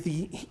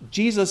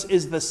Jesus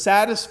is the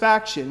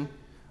satisfaction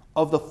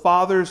of the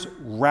Father's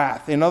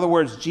wrath. In other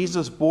words,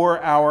 Jesus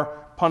bore our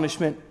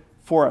punishment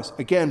for us.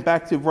 Again,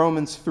 back to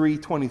Romans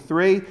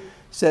 3:23,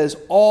 says,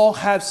 all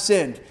have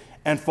sinned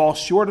and fall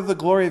short of the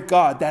glory of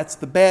God. That's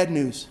the bad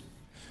news.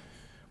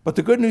 But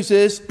the good news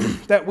is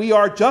that we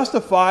are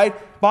justified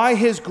by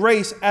his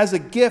grace as a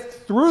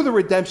gift through the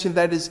redemption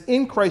that is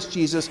in Christ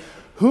Jesus,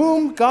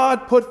 whom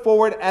God put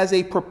forward as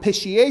a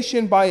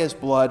propitiation by his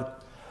blood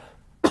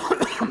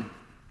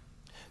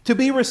to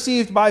be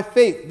received by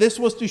faith. This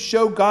was to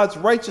show God's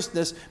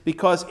righteousness,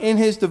 because in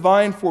his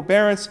divine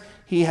forbearance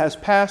he has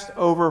passed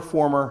over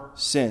former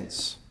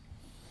sins.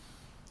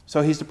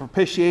 So he's the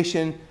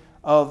propitiation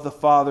of the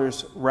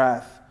Father's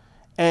wrath.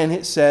 And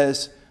it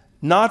says,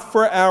 not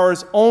for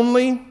ours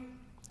only,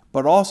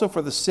 but also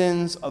for the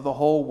sins of the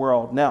whole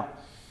world. Now,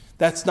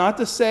 that's not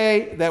to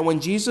say that when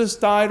Jesus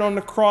died on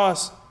the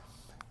cross,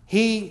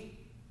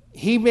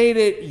 he made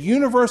it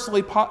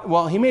universally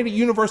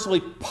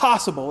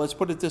possible, let's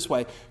put it this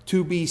way,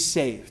 to be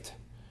saved.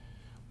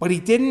 But he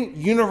didn't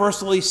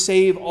universally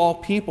save all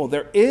people.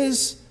 There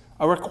is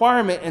a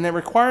requirement, and that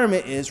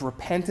requirement is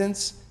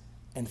repentance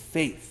and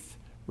faith.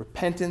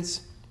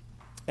 Repentance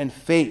and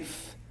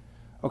faith.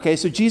 Okay,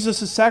 so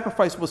Jesus'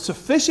 sacrifice was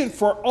sufficient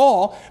for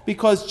all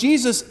because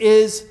Jesus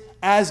is,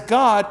 as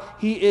God,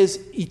 he is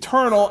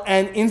eternal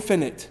and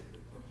infinite.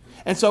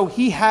 And so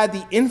he had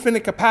the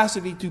infinite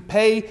capacity to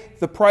pay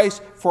the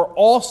price for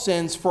all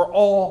sins for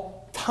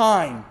all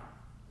time.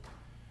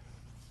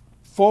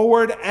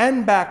 Forward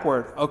and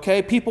backward.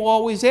 Okay, people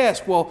always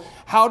ask, well,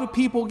 how do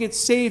people get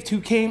saved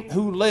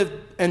who lived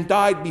and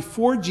died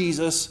before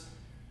Jesus?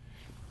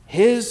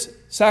 His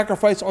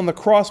sacrifice on the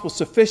cross was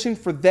sufficient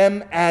for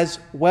them as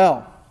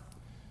well.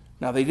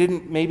 Now, they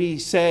didn't maybe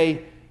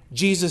say,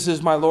 Jesus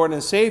is my Lord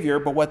and Savior,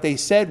 but what they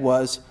said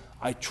was,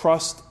 I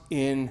trust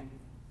in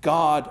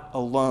God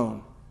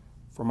alone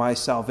for my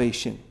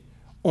salvation.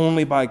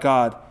 Only by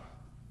God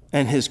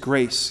and his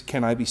grace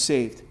can I be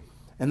saved.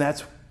 And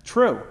that's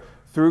true.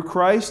 Through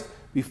Christ,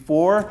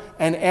 before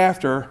and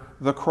after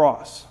the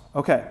cross.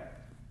 Okay.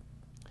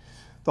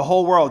 The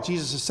whole world,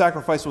 Jesus'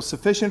 sacrifice was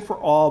sufficient for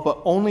all,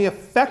 but only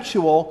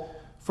effectual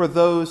for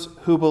those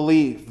who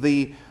believe.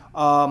 The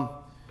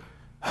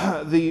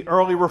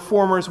early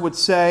reformers would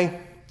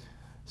say,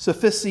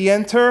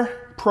 sufficienter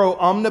pro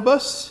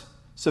omnibus,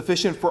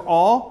 sufficient for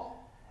all.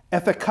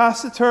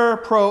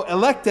 Efficaciter pro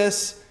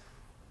electus,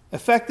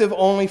 effective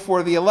only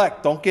for the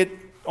elect. Don't get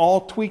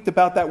all tweaked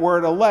about that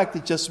word elect.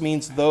 It just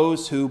means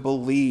those who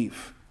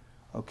believe.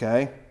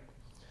 Okay?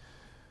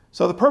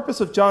 So the purpose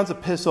of John's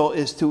epistle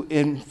is to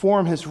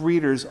inform his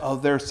readers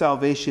of their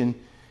salvation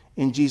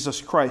in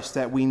Jesus Christ,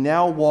 that we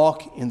now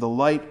walk in the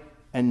light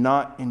and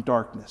not in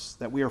darkness,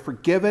 that we are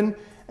forgiven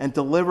and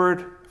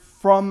delivered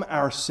from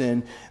our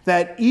sin,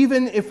 that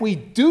even if we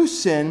do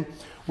sin,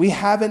 we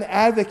have an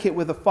advocate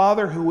with the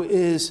Father who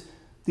is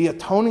the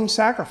atoning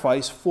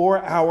sacrifice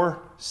for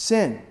our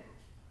sin.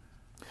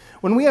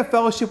 When we have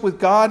fellowship with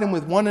God and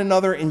with one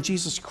another in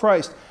Jesus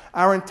Christ,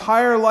 our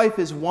entire life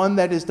is one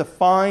that is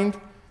defined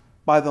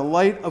by the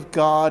light of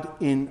God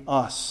in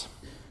us.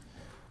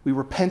 We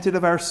repented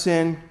of our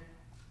sin,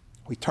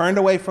 we turned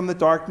away from the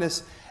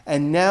darkness,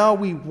 and now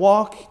we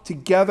walk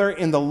together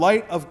in the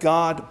light of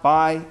God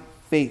by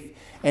faith.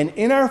 And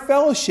in our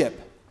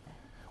fellowship,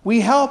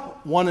 we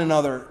help one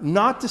another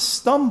not to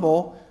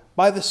stumble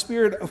by the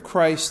Spirit of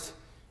Christ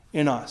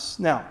in us.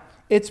 Now,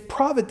 it's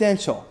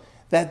providential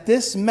that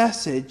this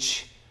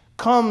message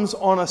comes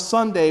on a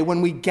Sunday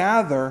when we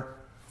gather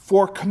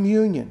for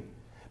communion.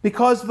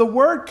 Because the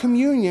word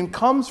communion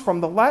comes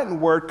from the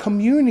Latin word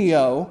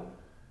communio,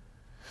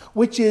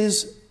 which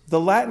is the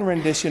Latin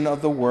rendition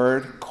of the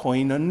word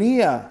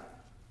koinonia.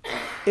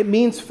 It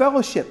means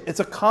fellowship. It's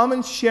a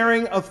common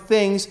sharing of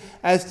things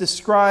as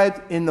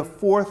described in the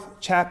 4th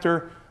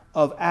chapter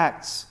of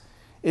Acts.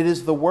 It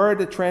is the word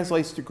that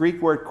translates the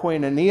Greek word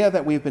koinonia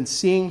that we've been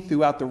seeing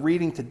throughout the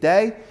reading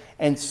today.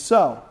 And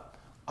so,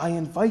 I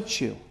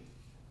invite you,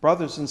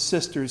 brothers and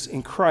sisters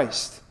in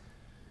Christ,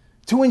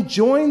 to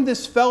enjoy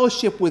this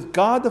fellowship with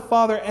God the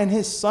Father and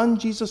His Son,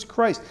 Jesus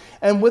Christ,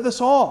 and with us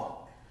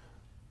all,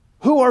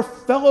 who are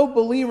fellow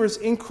believers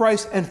in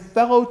Christ and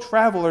fellow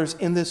travelers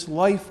in this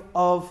life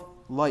of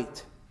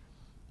light.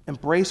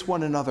 Embrace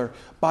one another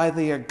by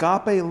the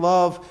agape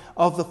love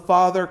of the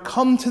Father.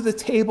 Come to the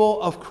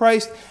table of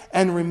Christ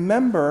and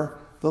remember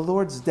the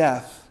Lord's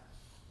death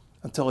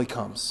until He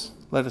comes.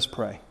 Let us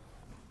pray.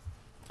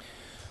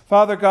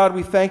 Father God,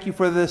 we thank you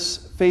for this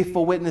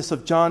faithful witness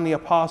of John the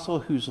Apostle,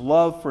 whose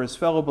love for his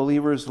fellow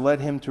believers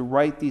led him to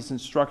write these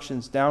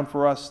instructions down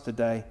for us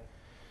today.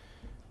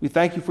 We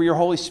thank you for your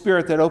Holy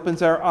Spirit that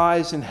opens our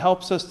eyes and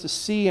helps us to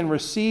see and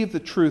receive the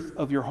truth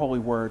of your holy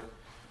word.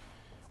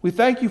 We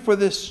thank you for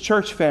this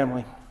church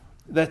family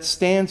that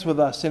stands with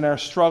us in our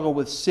struggle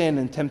with sin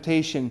and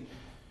temptation,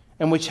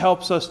 and which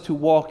helps us to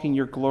walk in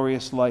your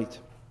glorious light.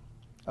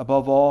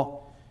 Above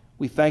all,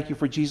 we thank you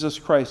for Jesus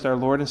Christ, our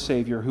Lord and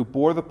Savior, who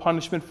bore the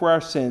punishment for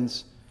our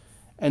sins,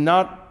 and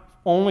not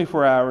only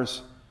for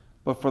ours,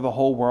 but for the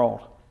whole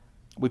world.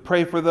 We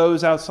pray for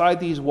those outside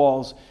these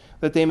walls,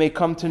 that they may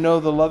come to know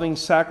the loving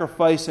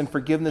sacrifice and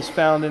forgiveness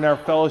found in our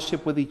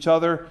fellowship with each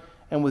other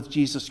and with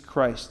Jesus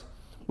Christ.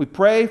 We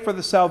pray for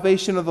the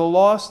salvation of the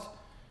lost,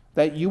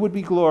 that you would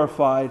be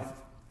glorified,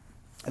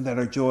 and that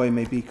our joy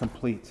may be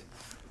complete.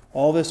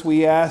 All this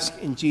we ask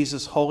in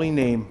Jesus' holy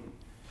name.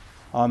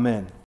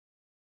 Amen.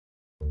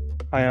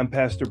 Hi, I'm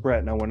Pastor Brett,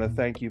 and I want to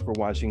thank you for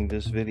watching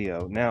this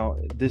video. Now,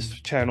 this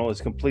channel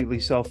is completely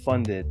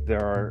self-funded.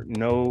 There are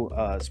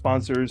no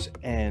sponsors,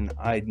 and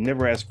I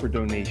never ask for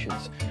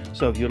donations.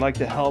 So if you'd like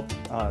to help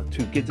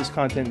to get this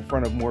content in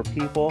front of more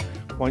people,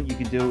 what you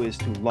can do is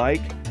to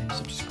like,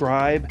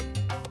 subscribe,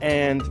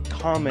 and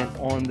comment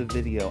on the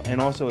video. And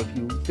also, if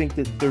you think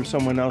that there's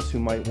someone else who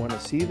might want to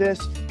see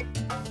this,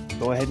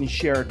 go ahead and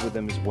share it with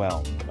them as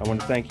well. I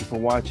want to thank you for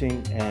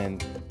watching,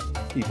 and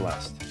be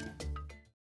blessed.